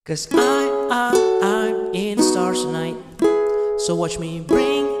Cause I'm in the stars tonight. So watch me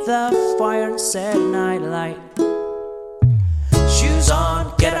bring the fire and set the night light. Shoes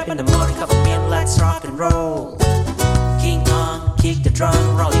on, get up in the morning, cover me and let's rock and roll. King Kong, kick the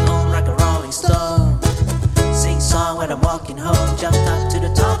drum, rolling on like a rolling stone. Sing song when I'm walking home, jumped up to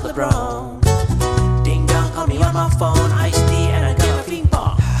the top of the brown. Ding dong, call me on my phone, iced tea and I got a ping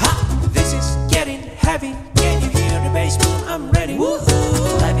pong. Ha! This is getting heavy, can you hear the bass boom? I'm ready.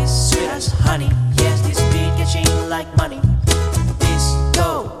 Woohoo! Life is sweet as honey, yes this beat catching like money.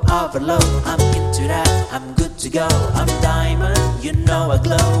 Disco overload, I'm into that, I'm good to go. I'm diamond, you know I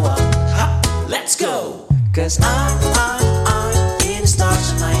glow up. Ha! Let's go! Cause I'm in the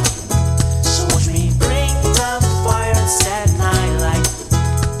stars tonight. So watch me bring the fire and set night light.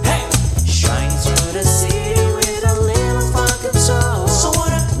 Hey! Shine through the city with a little funk and soul. So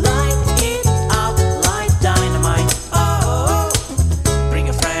wanna light it up like dynamite. Oh, bring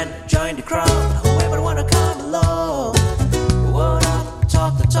a friend, join the crowd, whoever wanna come along. What up,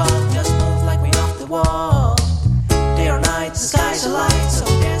 talk the talk, just move like we off the wall. Day or night, the skies are light, so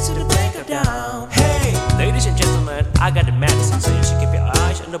dance to the break of dawn. Hey, ladies and gentlemen, I got the medicine, so you should keep your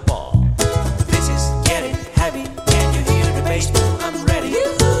eyes on the ball. This is getting heavy, can you hear the bass boom? I'm ready.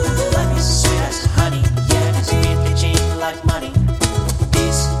 Life is sweet as honey, yeah, this beat catching like money.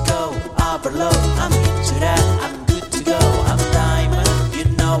 Disco overload, I'm into that, I'm good to go. I'm diamond, you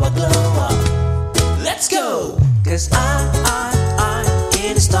know I glow up. Let's go! Cause I'm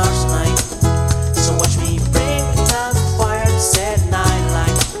in the stars tonight. So watch me bring the fire and set night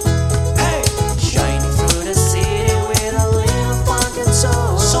light. Hey! Shining through the city with a little funk and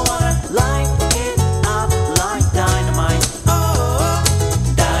soul. So wanna light it up like dynamite. Oh!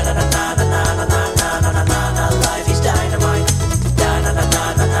 Da da da da da da da da da da da. Life is dynamite. Da da da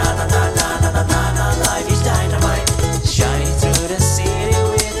da da da da da da da. Life is dynamite. Shining through the city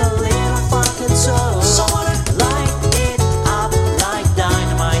with a little funk and soul. So wanna light it up like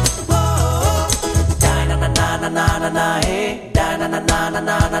dynamite. Oh! Da na na na na na na na hey. Da na na na na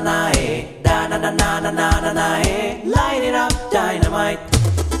na na na hey. Da na na na na na na na hey. Light it up, dynamite.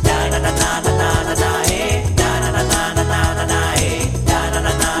 Da na na na na na na na hey. Da na na na na na na na hey. Da na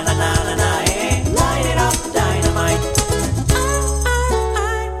na na na na na na hey. Light it up, dynamite.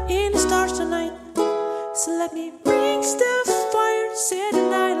 I'm in the stars tonight. So let me bring the fire, set the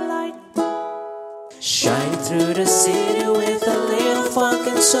night light. Shine through the city with a little funk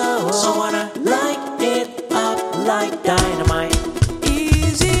and soul. So wanna light it up like dynamite.